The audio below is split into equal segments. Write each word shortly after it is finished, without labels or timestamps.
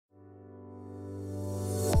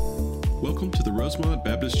Welcome to the Rosemont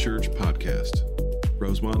Baptist Church podcast.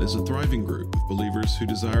 Rosemont is a thriving group of believers who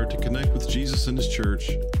desire to connect with Jesus and His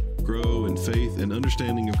church, grow in faith and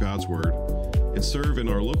understanding of God's Word, and serve in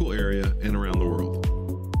our local area and around the world.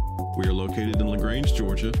 We are located in LaGrange,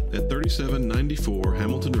 Georgia at 3794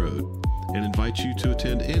 Hamilton Road and invite you to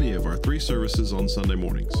attend any of our 3 services on Sunday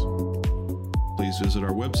mornings. Please visit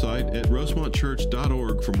our website at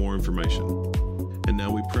rosemontchurch.org for more information. And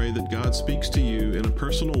now we pray that God speaks to you in a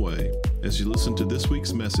personal way as you listen to this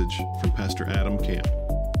week's message from Pastor Adam Camp.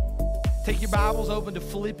 Take your Bibles open to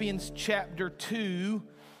Philippians chapter 2.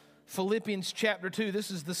 Philippians chapter 2.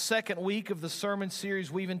 This is the second week of the sermon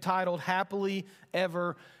series we've entitled Happily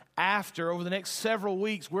Ever After. Over the next several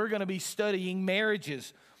weeks, we're going to be studying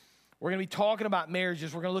marriages. We're going to be talking about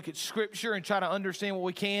marriages. We're going to look at Scripture and try to understand what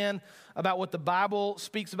we can about what the Bible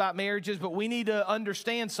speaks about marriages. But we need to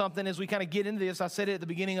understand something as we kind of get into this. I said it at the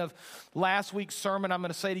beginning of last week's sermon. I'm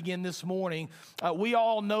going to say it again this morning. We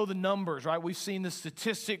all know the numbers, right? We've seen the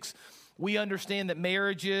statistics. We understand that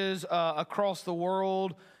marriages across the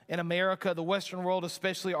world, in America, the Western world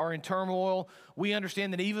especially, are in turmoil. We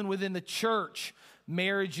understand that even within the church,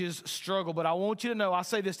 marriages struggle. But I want you to know, I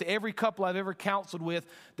say this to every couple I've ever counseled with,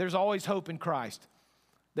 there's always hope in Christ.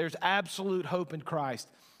 There's absolute hope in Christ.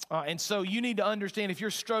 And so you need to understand, if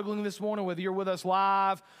you're struggling this morning, whether you're with us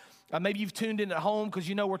live, maybe you've tuned in at home because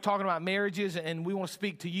you know we're talking about marriages and we want to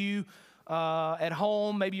speak to you at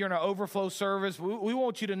home. Maybe you're in our overflow service. We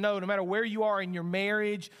want you to know, no matter where you are in your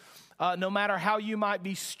marriage, no matter how you might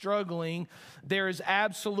be struggling, there is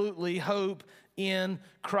absolutely hope in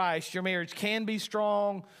Christ. Your marriage can be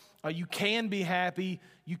strong. You can be happy.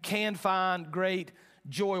 You can find great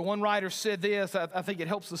joy. One writer said this, I think it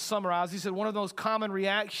helps to summarize. He said, one of those common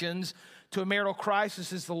reactions to a marital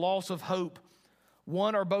crisis is the loss of hope.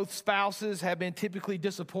 One or both spouses have been typically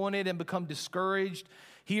disappointed and become discouraged.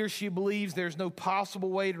 He or she believes there's no possible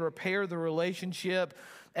way to repair the relationship,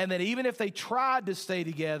 and that even if they tried to stay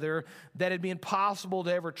together, that it'd be impossible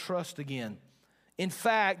to ever trust again. In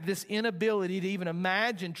fact, this inability to even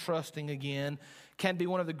imagine trusting again can be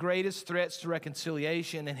one of the greatest threats to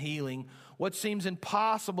reconciliation and healing. What seems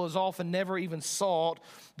impossible is often never even sought.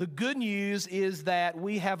 The good news is that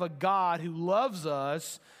we have a God who loves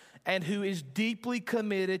us and who is deeply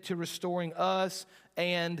committed to restoring us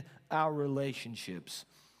and our relationships.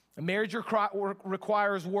 A marriage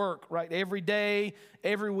requires work, right? Every day,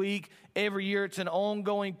 every week, every year. It's an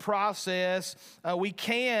ongoing process. We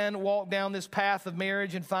can walk down this path of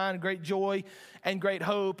marriage and find great joy and great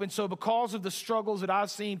hope. And so because of the struggles that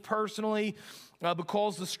I've seen personally,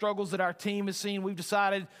 because of the struggles that our team has seen, we've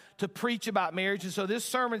decided to preach about marriage. And so this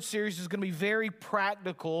sermon series is going to be very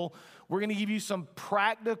practical. We're going to give you some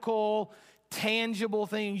practical, tangible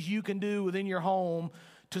things you can do within your home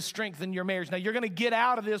to strengthen your marriage. Now, you're going to get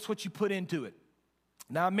out of this what you put into it.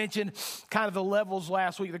 Now, I mentioned kind of the levels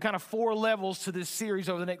last week. There are kind of 4 levels to this series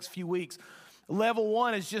over the next few weeks. Level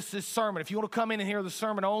 1 is just this sermon. If you want to come in and hear the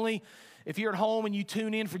sermon only, if you're at home and you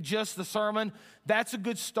tune in for just the sermon, that's a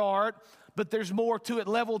good start, but there's more to it.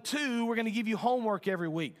 Level 2, we're going to give you homework every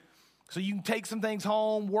week. So you can take some things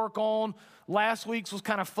home, work on. Last week's was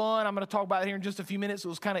kind of fun. I'm going to talk about it here in just a few minutes. It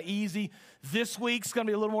was kind of easy. This week's going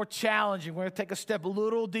to be a little more challenging. We're going to take a step a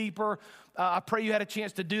little deeper. I pray you had a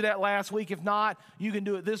chance to do that last week. If not, you can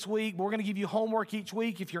do it this week. We're going to give you homework each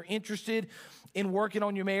week. If you're interested in working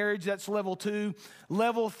on your marriage, that's level 2.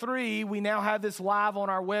 Level 3, we now have this live on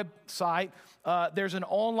our website. There's an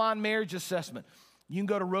online marriage assessment. You can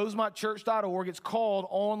go to rosemontchurch.org. It's called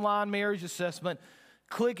Online Marriage Assessment.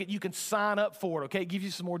 Click it, you can sign up for it, okay? It gives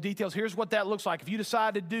you some more details. Here's what that looks like. If you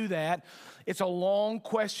decide to do that, it's a long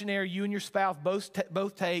questionnaire you and your spouse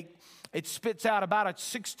both take. It spits out about a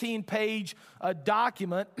 16-page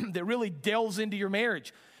document that really delves into your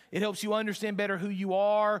marriage. It helps you understand better who you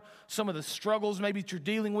are, some of the struggles maybe that you're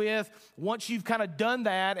dealing with. Once you've kind of done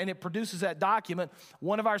that and it produces that document,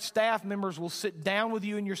 one of our staff members will sit down with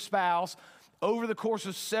you and your spouse over the course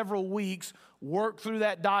of several weeks, work through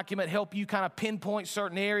that document, help you kind of pinpoint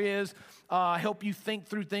certain areas, help you think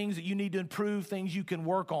through things that you need to improve, things you can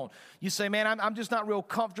work on. You say, man, I'm just not real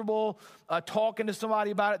comfortable talking to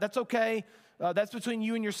somebody about it. That's okay. That's between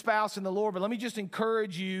you and your spouse and the Lord. But let me just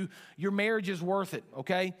encourage you, your marriage is worth it,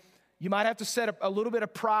 okay? You might have to set a little bit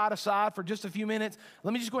of pride aside for just a few minutes.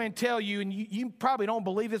 Let me just go ahead and tell you, and you probably don't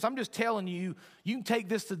believe this. I'm just telling you, you can take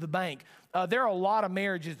this to the bank. There are a lot of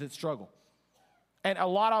marriages that struggle. And a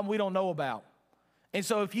lot of them we don't know about. And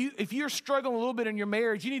so if you're struggling a little bit in your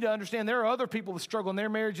marriage, you need to understand there are other people that struggle in their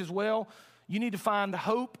marriage as well. you need to find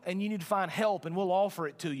hope and you need to find help, and we'll offer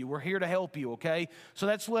it to you. We're here to help you, okay? So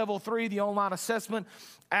that's level 3, the online assessment.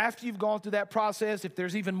 After you've gone through that process, if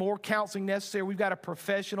there's even more counseling necessary, we've got a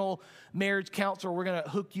professional marriage counselor we're going to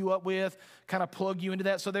hook you up with, kind of plug you into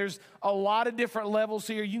that. So there's a lot of different levels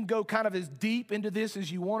here. You can go kind of as deep into this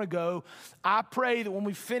as you want to go. I pray that when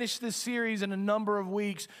we finish this series in a number of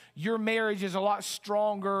weeks, your marriage is a lot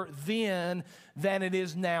stronger then than it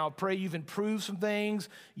is now. I pray you've improved some things.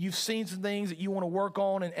 You've seen some things that you want to work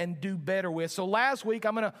on and do better with. So last week,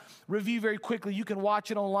 I'm going to review very quickly. You can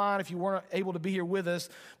watch it online if you weren't able to be here with us.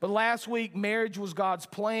 But last week, marriage was God's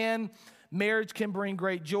plan. Marriage can bring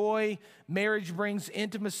great joy. Marriage brings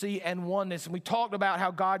intimacy and oneness. And we talked about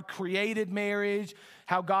how God created marriage,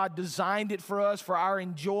 how God designed it for us, for our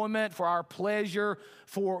enjoyment, for our pleasure,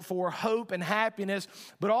 for hope and happiness,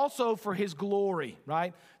 but also for His glory,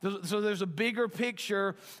 right? So there's a bigger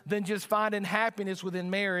picture than just finding happiness within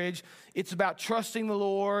marriage. It's about trusting the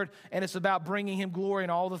Lord, and it's about bringing Him glory in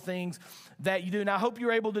all the things that you do. Now, I hope you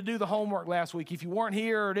were able to do the homework last week. If you weren't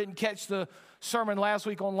here or didn't catch the sermon last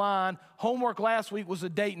week online, homework last week was a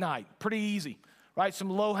date night. Pretty easy, right? Some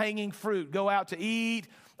low-hanging fruit. Go out to eat,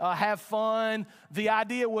 have fun. The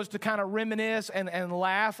idea was to kind of reminisce and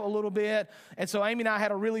laugh a little bit. And so Amy and I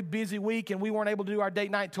had a really busy week, and we weren't able to do our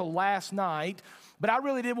date night till last night. But I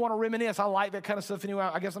really did want to reminisce. I like that kind of stuff anyway.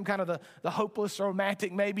 I guess I'm kind of the hopeless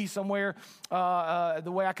romantic maybe somewhere, the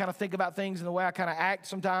way I kind of think about things and the way I kind of act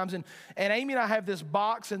sometimes. And Amy and I have this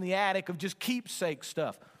box in the attic of just keepsake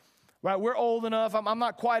stuff. Right, we're old enough. I'm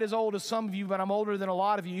not quite as old as some of you, but I'm older than a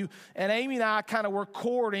lot of you. And Amy and I kind of were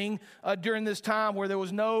courting during this time where there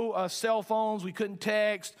was no cell phones. We couldn't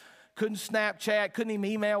text, couldn't Snapchat, couldn't even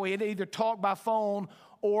email. We had to either talk by phone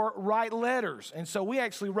or write letters. And so we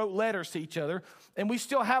actually wrote letters to each other. And we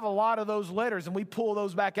still have a lot of those letters. And we pulled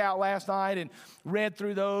those back out last night and read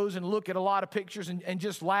through those and looked at a lot of pictures and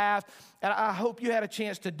just laughed. And I hope you had a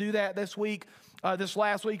chance to do that this week. This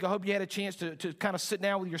last week, I hope you had a chance to kind of sit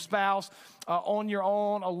down with your spouse on your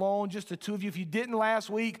own, alone, just the two of you. If you didn't last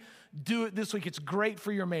week, do it this week. It's great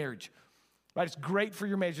for your marriage, right? It's great for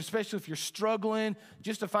your marriage, especially if you're struggling,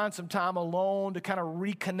 just to find some time alone to kind of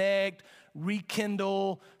reconnect,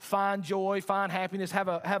 rekindle, find joy, find happiness, have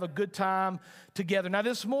a good time together. Now,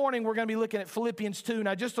 this morning, we're going to be looking at Philippians 2.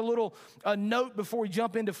 Now, just a little note before we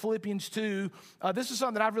jump into Philippians 2. This is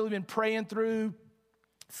something that I've really been praying through,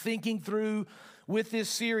 thinking through with this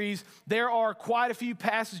series. There are quite a few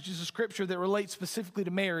passages of Scripture that relate specifically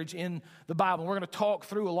to marriage in the Bible. We're going to talk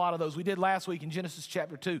through a lot of those. We did last week in Genesis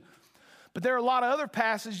chapter 2. But there are a lot of other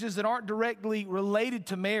passages that aren't directly related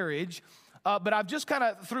to marriage. But I've just kind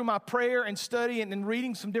of, through my prayer and study and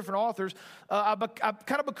reading some different authors, I've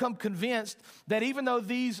kind of become convinced that even though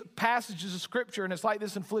these passages of Scripture, and it's like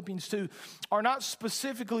this in Philippians 2, are not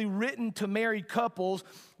specifically written to married couples,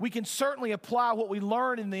 we can certainly apply what we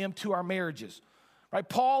learn in them to our marriages. Right?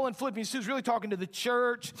 Paul in Philippians 2 is really talking to the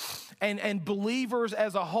church and believers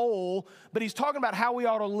as a whole, but he's talking about how we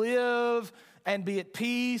ought to live and be at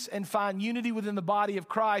peace and find unity within the body of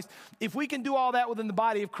Christ. If we can do all that within the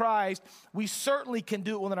body of Christ, we certainly can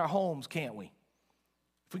do it within our homes, can't we?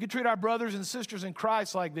 If we can treat our brothers and sisters in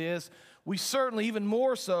Christ like this, we certainly, even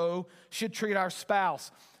more so, should treat our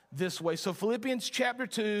spouse this way. So Philippians chapter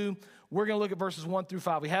 2, we're going to look at verses 1 through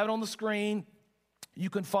 5. We have it on the screen. You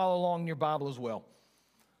can follow along in your Bible as well.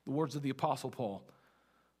 The words of the Apostle Paul.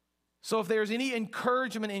 So if there's any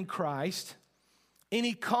encouragement in Christ,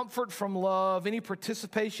 any comfort from love, any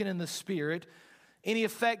participation in the Spirit, any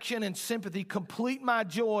affection and sympathy, complete my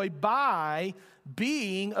joy by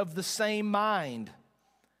being of the same mind,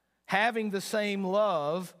 having the same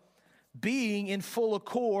love, being in full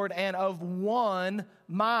accord and of one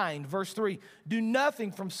mind. Verse 3, do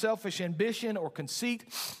nothing from selfish ambition or conceit,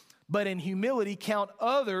 but in humility count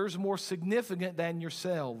others more significant than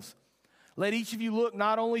yourselves. Let each of you look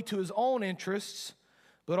not only to his own interests,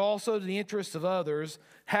 but also to the interests of others.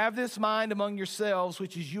 Have this mind among yourselves,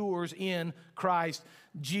 which is yours in Christ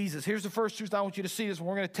Jesus. Here's the first truth I want you to see.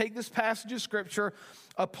 We're going to take this passage of Scripture,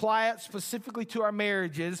 apply it specifically to our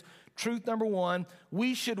marriages. Truth number one,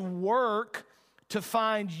 we should work to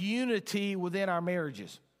find unity within our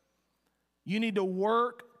marriages. You need to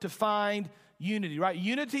work to find unity, right?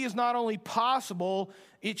 Unity is not only possible,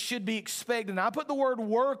 it should be expected. And I put the word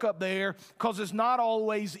work up there because it's not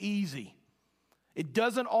always easy. It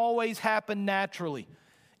doesn't always happen naturally.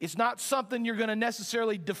 It's not something you're going to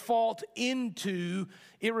necessarily default into.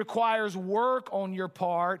 It requires work on your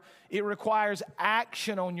part. It requires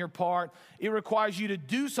action on your part. It requires you to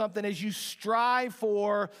do something as you strive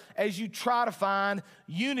for, as you try to find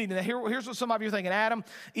unity. Now, here's what some of you are thinking. Adam,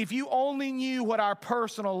 if you only knew what our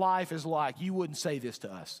personal life is like, you wouldn't say this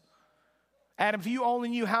to us. Adam, if you only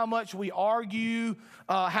knew how much we argue,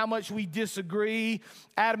 how much we disagree.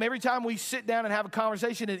 Adam, every time we sit down and have a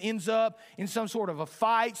conversation, it ends up in some sort of a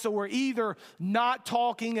fight. So we're either not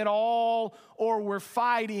talking at all or we're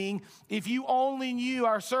fighting. If you only knew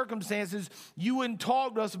our circumstances, you wouldn't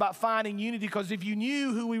talk to us about finding unity, because if you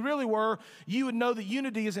knew who we really were, you would know that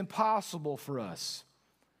unity is impossible for us.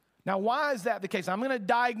 Now, why is that the case? I'm going to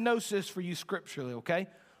diagnose this for you scripturally, okay?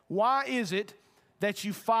 Why is it that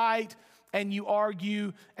you fight and you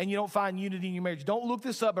argue and you don't find unity in your marriage? Don't look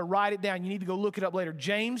this up, but write it down. You need to go look it up later.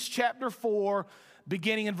 James chapter 4,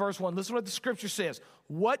 beginning in verse 1. Listen to what the scripture says.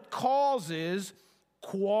 What causes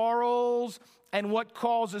quarrels and what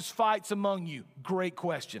causes fights among you? Great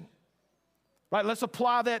question. Right, let's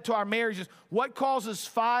apply that to our marriages. What causes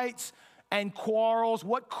fights and quarrels?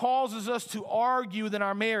 What causes us to argue within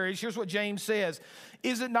our marriage? Here's what James says.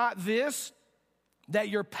 Is it not this, that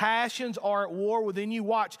your passions are at war within you?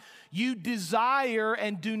 Watch. You desire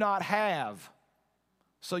and do not have,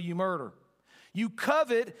 so you murder. You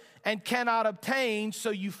covet and cannot obtain,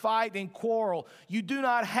 so you fight and quarrel. You do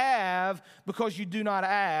not have because you do not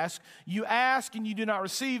ask. You ask and you do not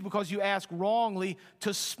receive because you ask wrongly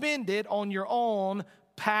to spend it on your own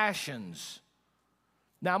passions.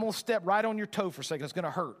 Now, I'm going to step right on your toe for a second. It's going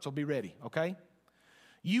to hurt, so be ready, okay?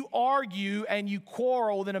 You argue and you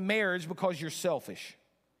quarrel within a marriage because you're selfish.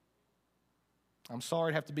 I'm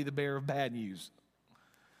sorry to have to be the bearer of bad news.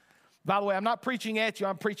 By the way, I'm not preaching at you,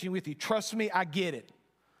 I'm preaching with you. Trust me, I get it.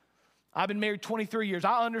 I've been married 23 years.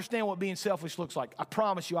 I understand what being selfish looks like. I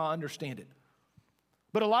promise you I understand it.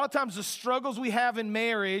 But a lot of times the struggles we have in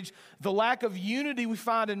marriage, the lack of unity we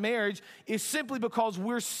find in marriage, is simply because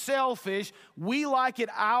we're selfish. We like it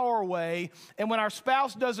our way. And when our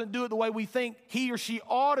spouse doesn't do it the way we think he or she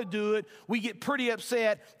ought to do it, we get pretty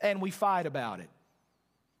upset and we fight about it.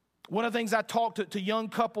 One of the things I talk to young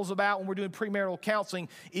couples about when we're doing premarital counseling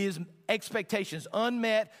is expectations,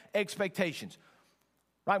 unmet expectations.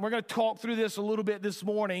 Right, we're going to talk through this a little bit this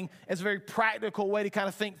morning as a very practical way to kind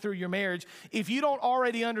of think through your marriage. If you don't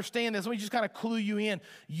already understand this, let me just kind of clue you in.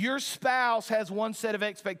 Your spouse has one set of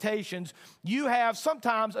expectations. You have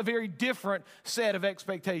sometimes a very different set of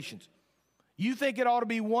expectations. You think it ought to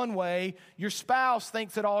be one way. Your spouse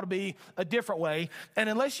thinks it ought to be a different way. And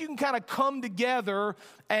unless you can kind of come together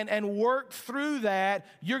and work through that,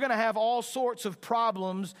 you're going to have all sorts of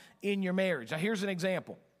problems in your marriage. Now, here's an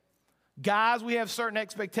example. Guys, we have certain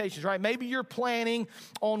expectations, right? Maybe you're planning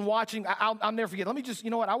on watching. I'll never forget. Let me just,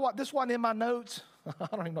 you know what? This wasn't in my notes. I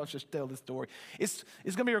don't even know if I should tell this story. It's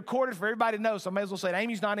going to be recorded for everybody to know, so I may as well say it.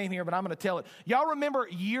 Amy's not in here, but I'm going to tell it. Y'all remember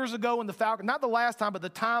years ago when the Falcons, not the last time, but the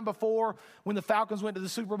time before when the Falcons went to the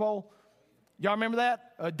Super Bowl? Y'all remember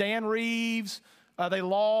that? Dan Reeves, they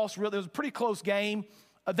lost. It was a pretty close game.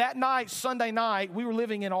 That night, Sunday night, we were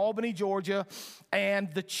living in Albany, Georgia,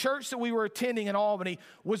 and the church that we were attending in Albany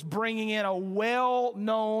was bringing in a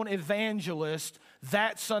well-known evangelist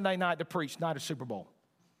that Sunday night to preach, night of Super Bowl.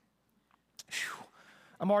 Whew.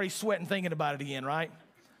 I'm already sweating thinking about it again, right?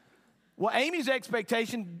 Well, Amy's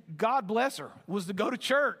expectation, God bless her, was to go to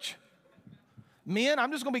church. Men,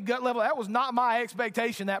 I'm just going to be gut level. That was not my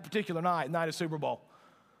expectation that particular night of Super Bowl.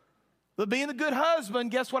 But being the good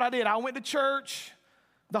husband, guess what I did? I went to church.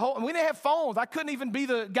 We didn't have phones. I couldn't even be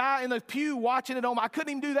the guy in the pew watching it on. I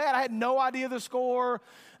couldn't even do that. I had no idea the score,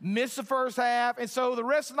 missed the first half. And so the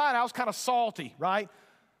rest of the night, I was kind of salty, right?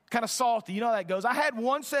 Kind of salty. You know how that goes. I had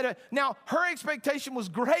one set of, now her expectation was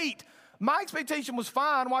great. My expectation was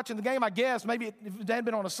fine watching the game, I guess. Maybe if it hadn't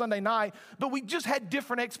been on a Sunday night. But we just had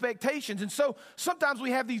different expectations. And so sometimes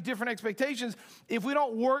we have these different expectations. If we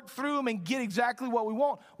don't work through them and get exactly what we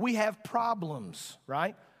want, we have problems,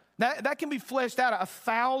 right? That can be fleshed out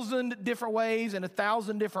 1,000 different ways in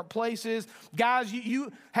 1,000 different places. Guys,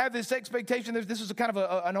 you have this expectation. This is a kind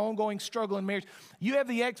of an ongoing struggle in marriage. You have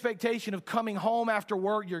the expectation of coming home after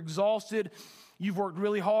work. You're exhausted. You've worked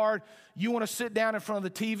really hard. You want to sit down in front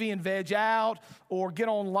of the TV and veg out or get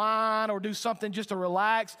online or do something just to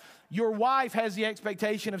relax. Your wife has the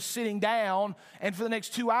expectation of sitting down and for the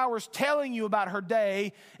next 2 hours telling you about her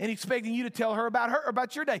day and expecting you to tell her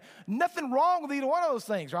about your day. Nothing wrong with either one of those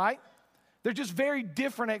things, right? They're just very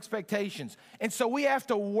different expectations. And so we have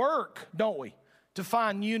to work, don't we, to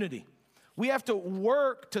find unity. We have to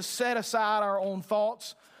work to set aside our own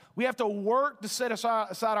thoughts. We have to work to set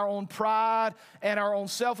aside our own pride and our own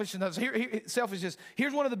selfishness.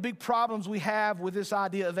 Here's one of the big problems we have with this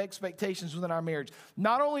idea of expectations within our marriage.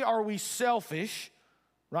 Not only are we selfish,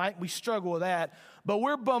 right? We struggle with that. But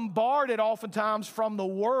we're bombarded oftentimes from the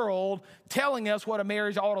world telling us what a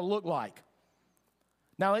marriage ought to look like.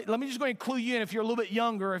 Now, let me just go ahead and clue you in. If you're a little bit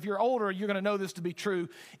younger, if you're older, you're going to know this to be true.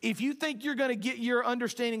 If you think you're going to get your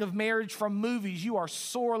understanding of marriage from movies, you are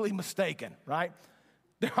sorely mistaken, right?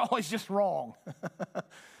 They're always just wrong.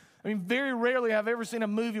 I mean, very rarely have I ever seen a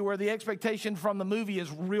movie where the expectation from the movie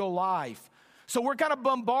is real life. So we're kind of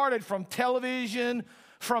bombarded from television,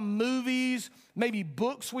 from movies, maybe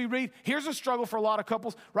books we read. Here's a struggle for a lot of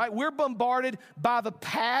couples, right? We're bombarded by the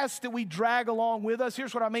past that we drag along with us.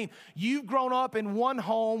 Here's what I mean. You've grown up in one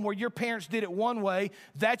home where your parents did it one way.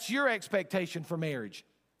 That's your expectation for marriage.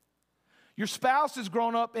 Your spouse has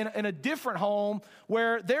grown up in a different home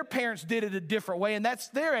where their parents did it a different way, and that's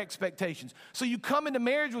their expectations. So you come into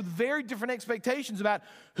marriage with very different expectations about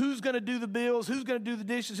who's going to do the bills, who's going to do the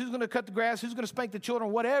dishes, who's going to cut the grass, who's going to spank the children,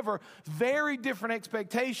 whatever. Very different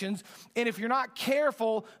expectations, and if you're not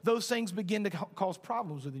careful, those things begin to cause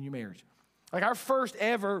problems within your marriage. Like our first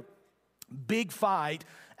ever big fight,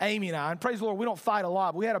 Amy and I, and praise the Lord, we don't fight a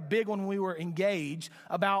lot, but we had a big one when we were engaged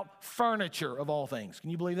about furniture, of all things. Can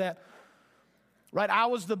you believe that? Right, I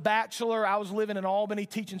was the bachelor. I was living in Albany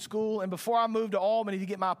teaching school. And before I moved to Albany to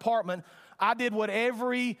get my apartment, I did what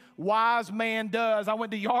every wise man does. I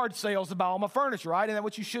went to yard sales to buy all my furniture, right? Isn't that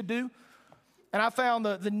what you should do? And I found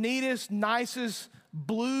the neatest, nicest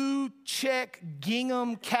blue check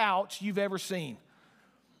gingham couch you've ever seen.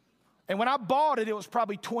 And when I bought it, it was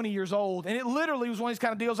probably 20 years old. And it literally was one of these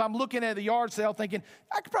kind of deals. I'm looking at the yard sale thinking,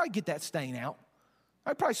 I could probably get that stain out. I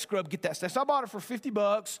could probably get that stain. So I bought it for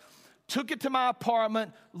 $50. Took it to my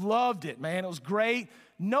apartment, loved it, man. It was great.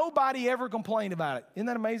 Nobody ever complained about it. Isn't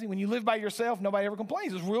that amazing? When you live by yourself, nobody ever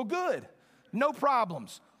complains. It's real good. No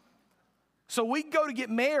problems. So we go to get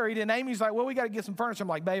married, and Amy's like, well, we got to get some furniture. I'm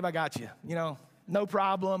like, babe, I got you. You know, no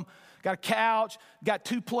problem. Got a couch, got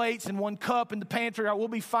 2 plates and 1 cup in the pantry. We'll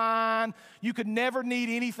be fine. You could never need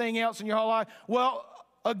anything else in your whole life. Well,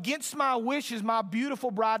 against my wishes, my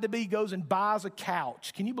beautiful bride-to-be goes and buys a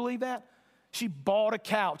couch. Can you believe that? She bought a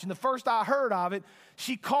couch. And the first I heard of it,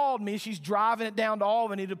 she called me. She's driving it down to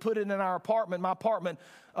Albany to put it in our apartment, my apartment,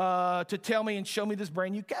 to tell me and show me this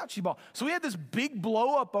brand new couch she bought. So we had this big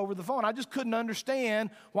blow up over the phone. I just couldn't understand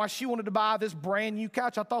why she wanted to buy this brand new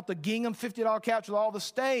couch. I thought the gingham $50 couch with all the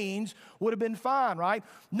stains would have been fine, right?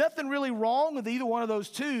 Nothing really wrong with either one of those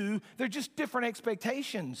two. They're just different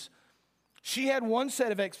expectations. She had one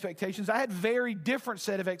set of expectations. I had very different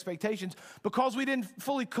set of expectations. Because we didn't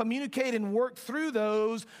fully communicate and work through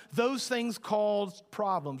those things caused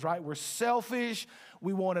problems, right? We're selfish.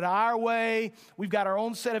 We want it our way. We've got our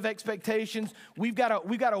own set of expectations. We've got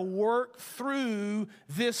to work through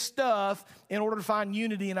this stuff in order to find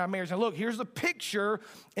unity in our marriage. Now look, here's the picture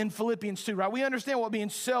in Philippians 2, right? We understand what being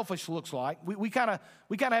selfish looks like. We kind of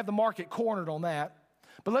have the market cornered on that.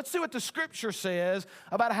 But let's see what the Scripture says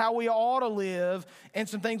about how we ought to live and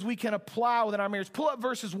some things we can apply within our marriage. Pull up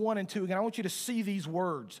verses 1 and 2 again. I want you to see these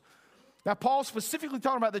words. Now, Paul's specifically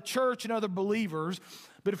talking about the church and other believers,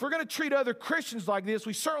 but if we're going to treat other Christians like this,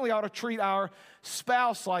 we certainly ought to treat our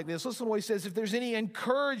spouse like this. Listen to what he says. If there's any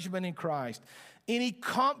encouragement in Christ, any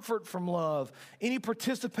comfort from love, any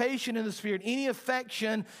participation in the Spirit, any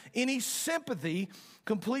affection, any sympathy,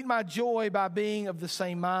 complete my joy by being of the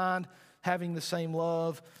same mind, having the same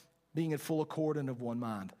love, being in full accord and of one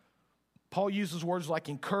mind. Paul uses words like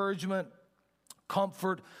encouragement,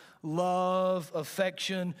 comfort, love,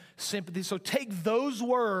 affection, sympathy. So take those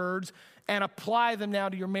words and apply them now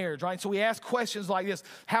to your marriage, right? So we ask questions like this.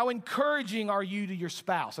 How encouraging are you to your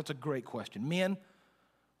spouse? That's a great question. Men,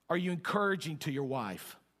 are you encouraging to your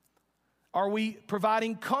wife? Are we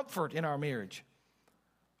providing comfort in our marriage?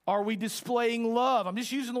 Are we displaying love? I'm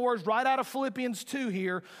just using the words right out of Philippians 2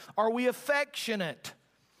 here. Are we affectionate?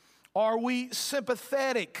 Are we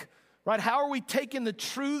sympathetic? Right? How are we taking the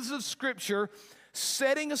truths of Scripture,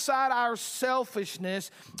 setting aside our selfishness,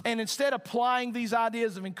 and instead applying these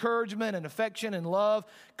ideas of encouragement and affection and love,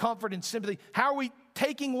 comfort and sympathy? How are we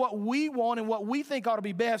taking what we want and what we think ought to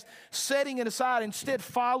be best, setting it aside, instead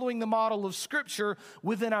following the model of Scripture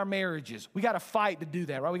within our marriages? We got to fight to do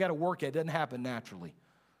that, right? We got to work at it. It doesn't happen naturally.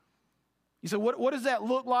 You say, what does that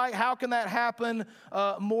look like? How can that happen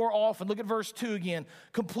more often? Look at verse 2 again.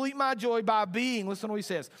 Complete my joy by being, listen to what he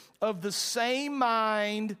says, of the same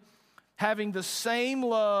mind, having the same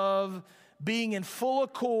love, being in full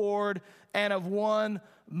accord, and of one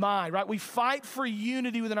mind, right? We fight for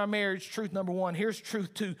unity within our marriage, truth number 1. Here's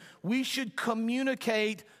truth 2. We should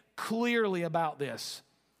communicate clearly about this.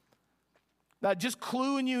 Now, just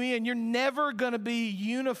cluing you in, you're never going to be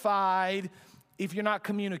unified if you're not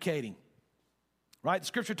communicating, right? The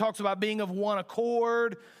scripture talks about being of one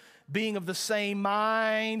accord, being of the same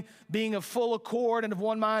mind, being of full accord and of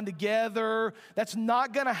one mind together. That's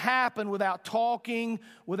not going to happen without talking,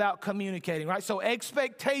 without communicating, right? So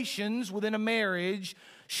expectations within a marriage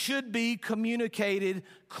should be communicated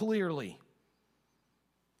clearly.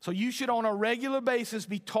 So you should on a regular basis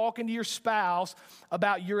be talking to your spouse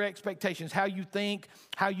about your expectations, how you think,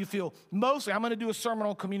 how you feel. Mostly, I'm going to do a sermon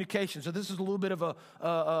on communication, so this is a little bit of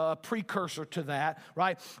a precursor to that,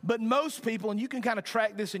 right? But most people, and you can kind of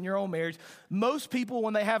track this in your own marriage, most people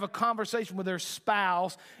when they have a conversation with their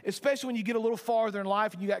spouse, especially when you get a little farther in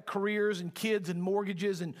life and you got careers and kids and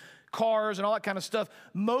mortgages and cars and all that kind of stuff,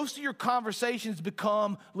 most of your conversations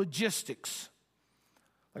become logistics.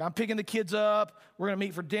 Like, I'm picking the kids up, we're going to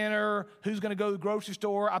meet for dinner, who's going to go to the grocery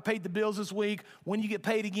store, I paid the bills this week, when you get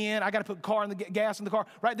paid again, I got to put gas in the car,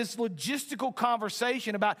 right? This logistical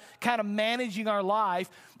conversation about kind of managing our life,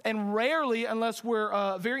 and rarely, unless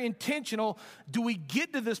we're very intentional, do we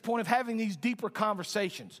get to this point of having these deeper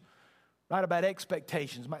conversations, right, about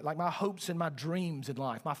expectations, like my hopes and my dreams in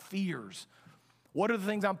life, my fears. What are the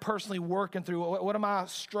things I'm personally working through? What am I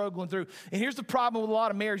struggling through? And here's the problem with a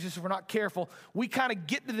lot of marriages if we're not careful. We kind of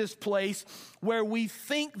get to this place where we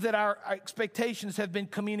think that our expectations have been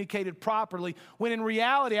communicated properly, when in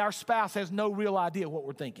reality our spouse has no real idea what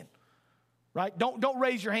we're thinking, right? Don't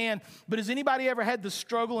raise your hand, but has anybody ever had the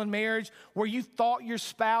struggle in marriage where you thought your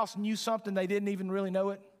spouse knew something they didn't even really know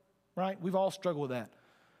it, right? We've all struggled with that.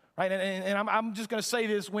 Right? And I'm just going to say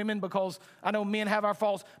this, women, because I know men have our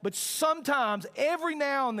faults, but sometimes, every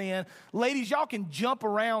now and then, ladies, y'all can jump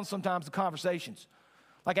around sometimes the conversations.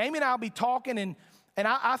 Like Amy and I will be talking, and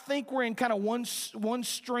I think we're in kind of one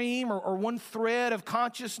stream or one thread of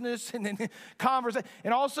consciousness and then conversation,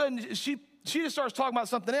 and all of a sudden she just starts talking about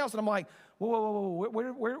something else, and I'm like, whoa,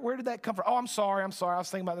 where did that come from? Oh, I'm sorry. I was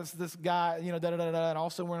thinking about this guy, and all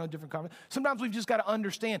of a sudden we're in a different conversation. Sometimes we've just got to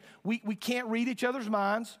understand, we can't read each other's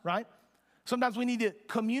minds, right? Sometimes we need to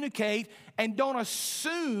communicate, and don't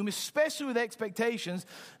assume, especially with expectations,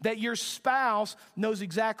 that your spouse knows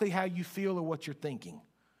exactly how you feel or what you're thinking,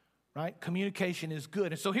 right? Communication is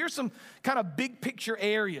good. And so here's some kind of big picture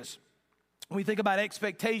areas. When we think about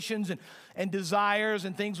expectations and desires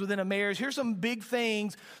and things within a marriage, here's some big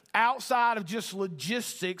things outside of just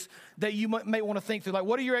logistics that you may want to think through. Like,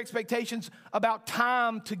 what are your expectations about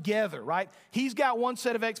time together, right? He's got one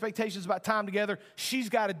set of expectations about time together. She's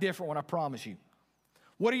got a different one, I promise you.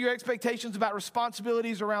 What are your expectations about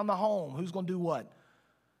responsibilities around the home? Who's going to do what?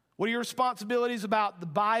 What are your responsibilities about the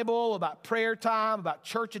Bible, about prayer time, about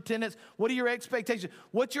church attendance? What are your expectations?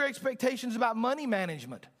 What's your expectations about money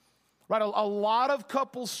management? Right, a lot of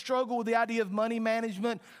couples struggle with the idea of money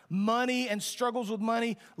management. Money and struggles with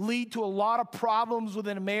money lead to a lot of problems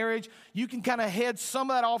within a marriage. You can kind of head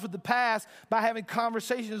some of that off at the pass by having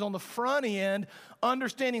conversations on the front end,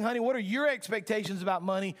 understanding, honey, what are your expectations about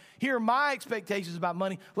money? Here are my expectations about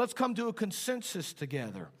money. Let's come to a consensus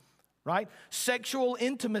together, right? Sexual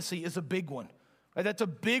intimacy is a big one. Right, that's a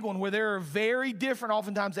big one where there are very different,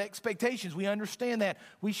 oftentimes, expectations. We understand that.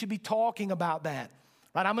 We should be talking about that.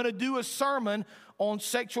 Right, I'm going to do a sermon on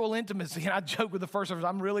sexual intimacy, and I joke with the first service,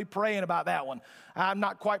 I'm really praying about that one. I'm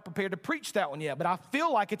not quite prepared to preach that one yet, but I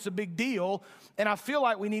feel like it's a big deal, and I feel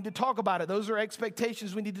like we need to talk about it. Those are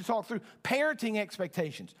expectations we need to talk through. Parenting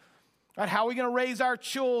expectations. Right, how are we going to raise our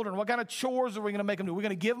children? What kind of chores are we going to make them do? We're going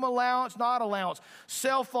to give them allowance, not allowance.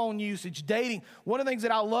 Cell phone usage, dating. One of the things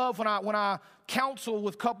that I love when I counsel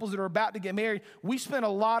with couples that are about to get married, we spend a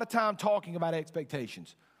lot of time talking about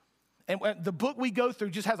expectations. And the book we go through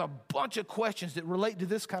just has a bunch of questions that relate to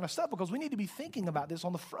this kind of stuff, because we need to be thinking about this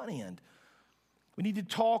on the front end. We need to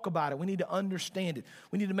talk about it. We need to understand it.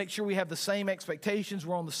 We need to make sure we have the same expectations.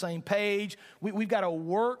 We're on the same page. We've got to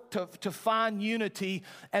work to find unity.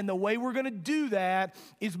 And the way we're going to do that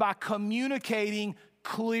is by communicating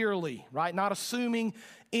clearly, right? Not assuming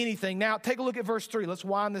anything. Now, take a look at verse 3. Let's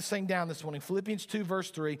wind this thing down this morning. Philippians 2, verse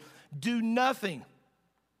 3. Do nothing.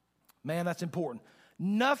 Man, that's important.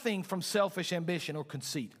 Nothing from selfish ambition or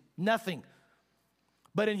conceit. Nothing.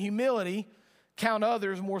 But in humility, count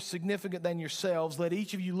others more significant than yourselves. Let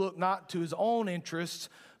each of you look not to his own interests,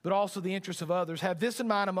 but also the interests of others. Have this in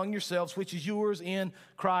mind among yourselves, which is yours in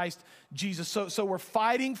Christ Jesus. So we're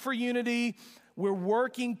fighting for unity. We're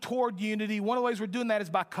working toward unity. One of the ways we're doing that is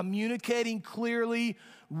by communicating clearly,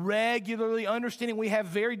 regularly, understanding we have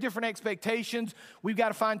very different expectations. We've got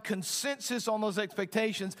to find consensus on those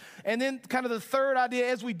expectations. And then kind of the third idea,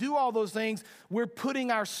 as we do all those things, we're putting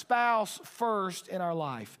our spouse first in our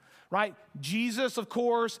life, right? Jesus, of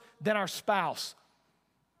course, then our spouse.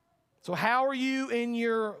 So how are you in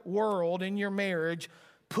your world, in your marriage,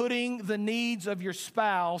 putting the needs of your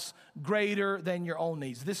spouse greater than your own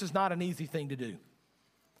needs? This is not an easy thing to do,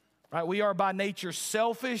 right? We are by nature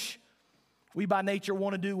selfish. We by nature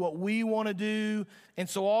want to do what we want to do. And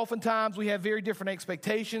so oftentimes we have very different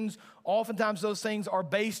expectations. Oftentimes those things are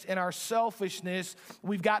based in our selfishness.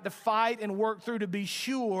 We've got to fight and work through to be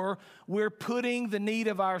sure we're putting the need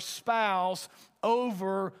of our spouse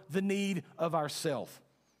over the need of ourself.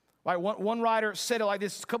 Right, one writer said it like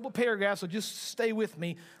this, a couple of paragraphs, so just stay with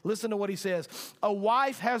me. Listen to what he says. A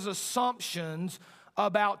wife has assumptions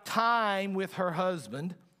about time with her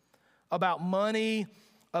husband, about money,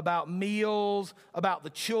 about meals, about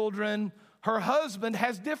the children. Her husband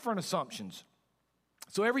has different assumptions.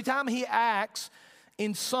 So every time he acts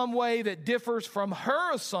in some way that differs from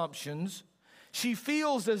her assumptions, she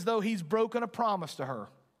feels as though he's broken a promise to her.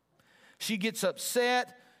 She gets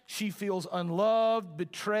upset. She feels unloved,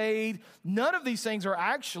 betrayed. None of these things are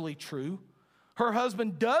actually true. Her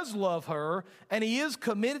husband does love her, and he is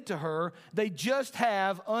committed to her. They just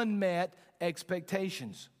have unmet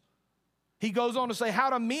expectations. He goes on to say, how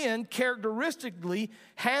do men characteristically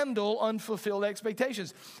handle unfulfilled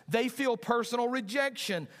expectations? They feel personal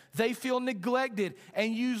rejection. They feel neglected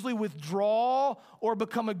and usually withdraw or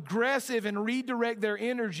become aggressive and redirect their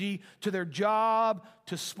energy to their job,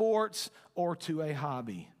 to sports, or to a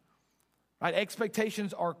hobby. Right?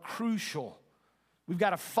 Expectations are crucial. We've got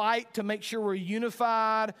to fight to make sure we're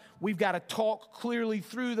unified. We've got to talk clearly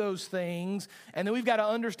through those things. And then we've got to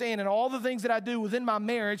understand in all the things that I do within my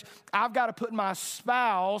marriage, I've got to put my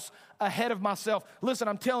spouse ahead of myself. Listen,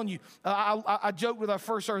 I'm telling you, I joked with our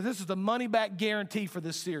first service, this is the money-back guarantee for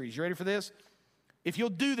this series. You ready for this? If you'll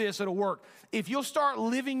do this, it'll work. If you'll start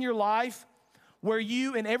living your life where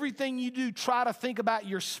you, in everything you do, try to think about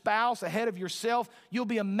your spouse ahead of yourself, you'll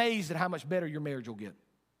be amazed at how much better your marriage will get.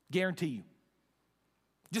 Guarantee you.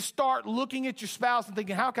 Just start looking at your spouse and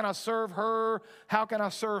thinking, how can I serve her? How can I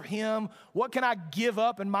serve him? What can I give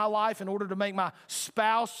up in my life in order to make my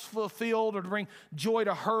spouse fulfilled or to bring joy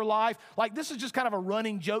to her life? Like, this is just kind of a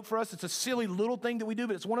running joke for us. It's a silly little thing that we do,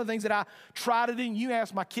 but it's one of the things that I try to do. And you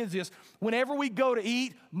ask my kids this. Whenever we go to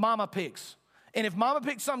eat, mama picks. And if mama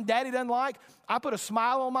picks something daddy doesn't like, I put a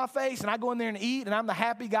smile on my face and I go in there and eat, and I'm the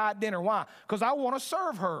happy guy at dinner. Why? Because I want to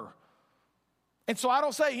serve her. And so I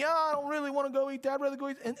don't say, yeah, I don't really want to go eat that. I'd rather go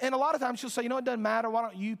eat. And a lot of times she'll say, you know, it doesn't matter. Why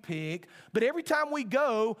don't you pick? But every time we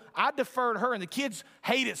go, I defer to her. And the kids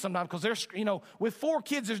hate it sometimes because they're, you know, with 4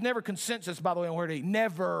 kids, there's never consensus, by the way, on where to eat.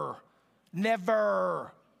 Never.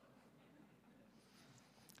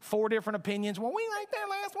 4 different opinions. Well, we ate there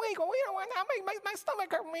last week. Well, we don't want to make my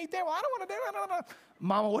stomach hurt when we eat there. Well, I don't want to do it.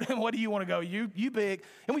 Mama, what do you want to go? You pick.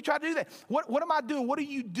 And we try to do that. What am I doing? What are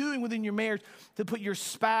you doing within your marriage to put your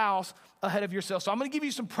spouse ahead of yourself? So I'm going to give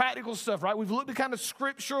you some practical stuff, right? We've looked at kind of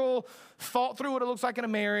scriptural, thought through what it looks like in a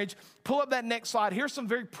marriage. Pull up that next slide. Here's some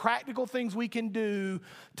very practical things we can do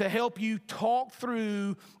to help you talk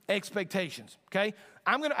through expectations, okay?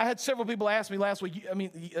 I had several people ask me last week,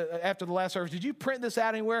 after the last service, did you print this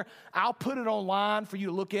out anywhere? I'll put it online for you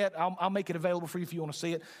to look at. I'll make it available for you if you want to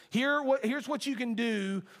see it. Here's what you can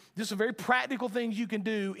do. Just some very practical things you can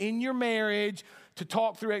do in your marriage to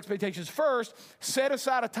talk through expectations. First, set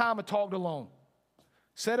aside a time to talk alone.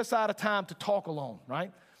 Set aside a time to talk alone,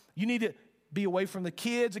 right? You need to be away from the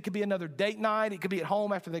kids. It could be another date night. It could be at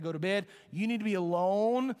home after they go to bed. You need to be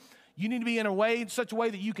alone. You need to be in such a way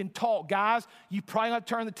that you can talk. Guys, you probably not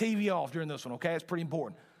turn the TV off during this one, okay? It's pretty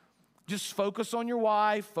important. Just focus on your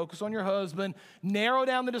wife, focus on your husband, narrow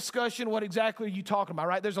down the discussion. What exactly are you talking about,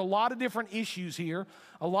 right? There's a lot of different issues here,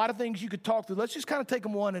 a lot of things you could talk through. Let's just kind of take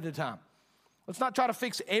them one at a time. Let's not try to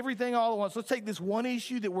fix everything all at once. Let's take this one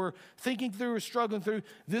issue that we're thinking through or struggling through.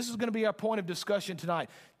 This is going to be our point of discussion tonight.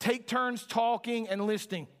 Take turns talking and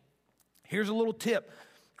listening. Here's a little tip,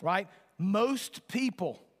 right? Most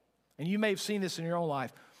people, and you may have seen this in your own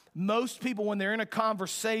life, most people, when they're in a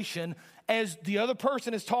conversation, as the other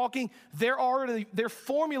person is talking, they're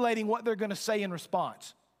formulating what they're going to say in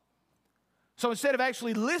response. So instead of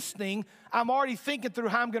actually listening, I'm already thinking through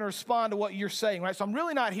how I'm going to respond to what you're saying, right? So I'm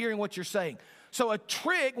really not hearing what you're saying. So a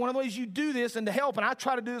trick, one of the ways you do this and to help, and I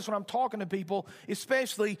try to do this when I'm talking to people,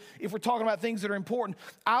 especially if we're talking about things that are important,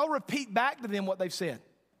 I'll repeat back to them what they've said.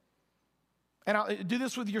 And I'll do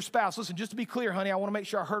this with your spouse. Listen, just to be clear, honey, I want to make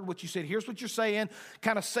sure I heard what you said. Here's what you're saying.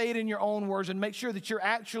 Kind of say it in your own words and make sure that you're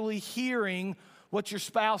actually hearing what your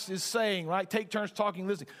spouse is saying, right? Take turns talking,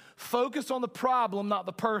 listening. Focus on the problem, not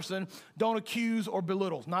the person. Don't accuse or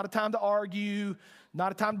belittle. It's not a time to argue,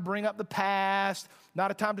 not a time to bring up the past,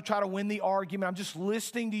 not a time to try to win the argument. I'm just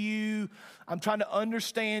listening to you. I'm trying to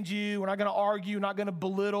understand you. We're not going to argue, not going to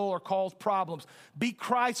belittle or cause problems. Be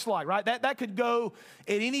Christ-like, right? That could go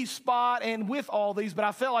at any spot and with all these, but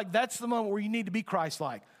I felt like that's the moment where you need to be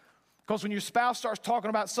Christ-like. Because when your spouse starts talking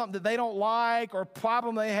about something that they don't like or a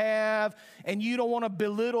problem they have, and you don't want to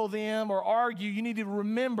belittle them or argue, you need to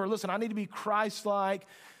remember, listen, I need to be Christ-like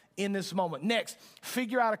in this moment. Next,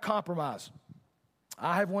 figure out a compromise.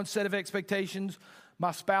 I have one set of expectations.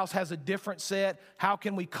 My spouse has a different set. How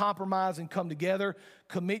can we compromise and come together?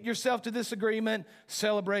 Commit yourself to this agreement.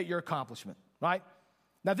 Celebrate your accomplishment, right?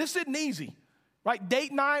 Now, this isn't easy. Right,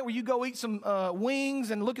 date night where you go eat some wings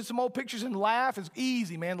and look at some old pictures and laugh is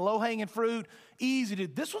easy, man. Low-hanging fruit, easy to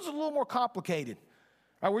do. This one's a little more complicated.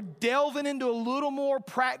 Right, we're delving into a little more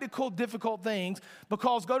practical, difficult things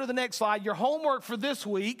because, go to the next slide, your homework for this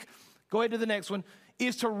week, go ahead to the next one,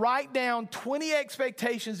 is to write down 20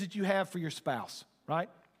 expectations that you have for your spouse, right?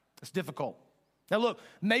 It's difficult. Now look,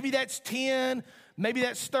 maybe that's 10, maybe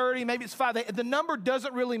that's 30, maybe it's 5. The number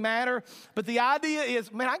doesn't really matter, but the idea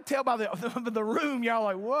is, man, I can tell by the room, y'all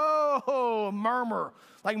like, whoa, murmur,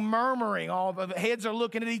 like murmuring. All the heads are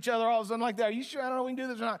looking at each other all of a sudden like that. Are you sure? I don't know if we can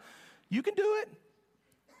do this or not. You can do it.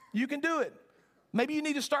 You can do it. Maybe you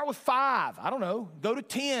need to start with 5. I don't know. Go to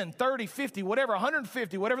 10, 30, 50, whatever,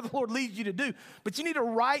 150, whatever the Lord leads you to do. But you need to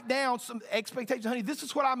write down some expectations. Honey, this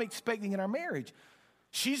is what I'm expecting in our marriage.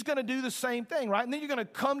 She's going to do the same thing, right? And then you're going to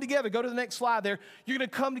come together. Go to the next slide there. You're going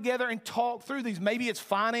to come together and talk through these. Maybe it's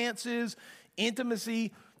finances,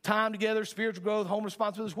 intimacy, time together, spiritual growth, home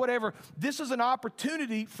responsibilities, whatever. This is an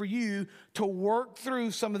opportunity for you to work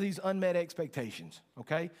through some of these unmet expectations,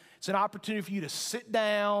 okay? It's an opportunity for you to sit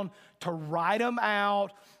down, to write them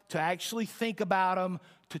out, to actually think about them,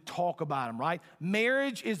 to talk about them, right?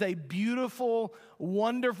 Marriage is a beautiful,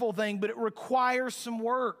 wonderful thing, but it requires some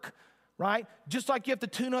work. Right? Just like you have to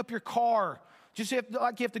tune up your car. Just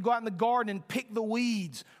like you have to go out in the garden and pick the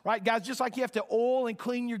weeds. Right, guys? Just like you have to oil and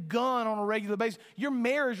clean your gun on a regular basis. Your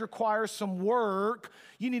marriage requires some work.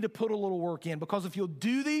 You need to put a little work in. Because if you'll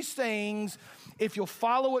do these things, if you'll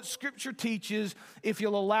follow what Scripture teaches, if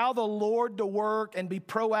you'll allow the Lord to work and be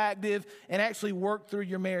proactive and actually work through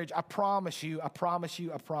your marriage, I promise you,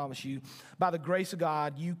 by the grace of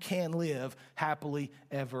God, you can live happily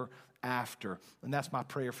ever after. And that's my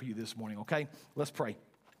prayer for you this morning, okay? Let's pray.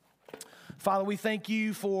 Father, we thank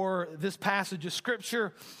you for this passage of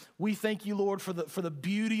Scripture. We thank you, Lord, for the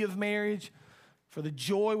beauty of marriage, for the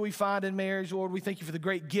joy we find in marriage, Lord. We thank you for the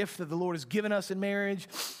great gift that the Lord has given us in marriage.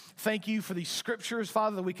 Thank you for these Scriptures,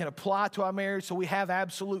 Father, that we can apply to our marriage so we have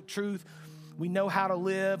absolute truth. We know how to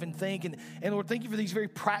live and think. And Lord, thank you for these very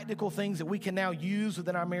practical things that we can now use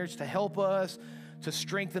within our marriage to help us, to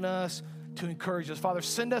strengthen us, to encourage us. Father,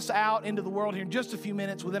 send us out into the world here in just a few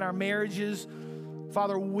minutes within our marriages.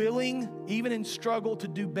 Father, willing, even in struggle, to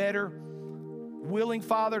do better. Willing,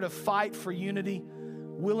 Father, to fight for unity.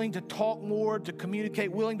 Willing to talk more, to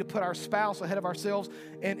communicate. Willing to put our spouse ahead of ourselves.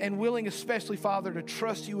 And willing especially, Father, to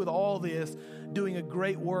trust you with all this, doing a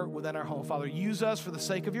great work within our home. Father, use us for the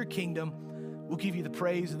sake of your kingdom. We'll give you the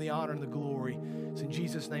praise and the honor and the glory. It's in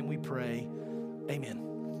Jesus' name we pray. Amen.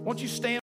 Won't you stand?